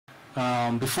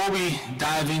Before we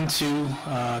dive into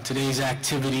today's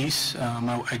activities,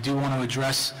 I do want to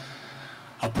address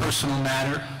a personal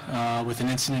matter with an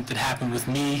incident that happened with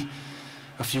me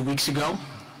a few weeks ago.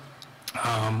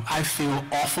 I feel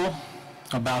awful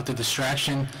about the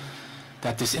distraction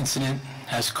that this incident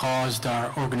has caused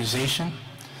our organization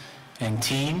and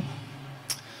team.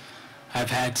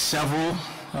 I've had several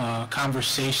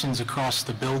conversations across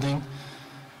the building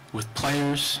with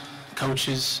players,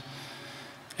 coaches,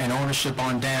 and ownership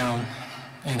on down,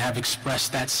 and have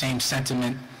expressed that same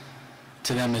sentiment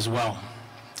to them as well.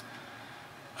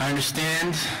 I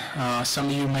understand some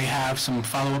of you may have some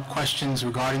follow-up questions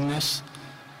regarding this.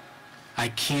 I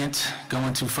can't go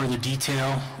into further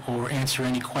detail or answer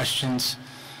any questions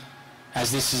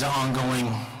as this is an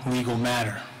ongoing legal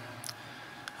matter.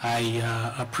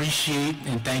 I appreciate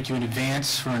and thank you in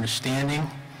advance for understanding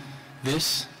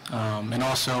this, and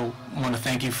also want to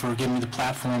thank you for giving me the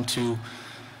platform to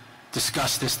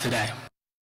discuss this today.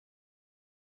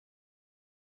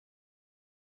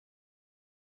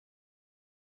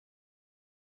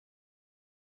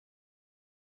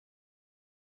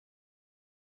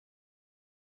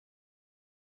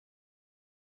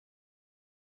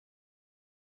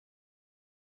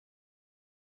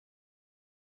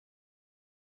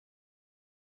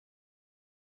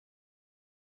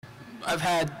 I've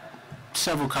had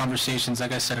several conversations,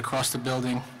 like I said, across the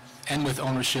building and with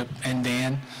ownership and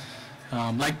Dan.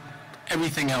 Like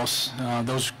everything else,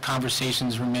 those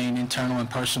conversations remain internal and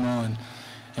personal, and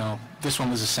this one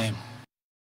was the same.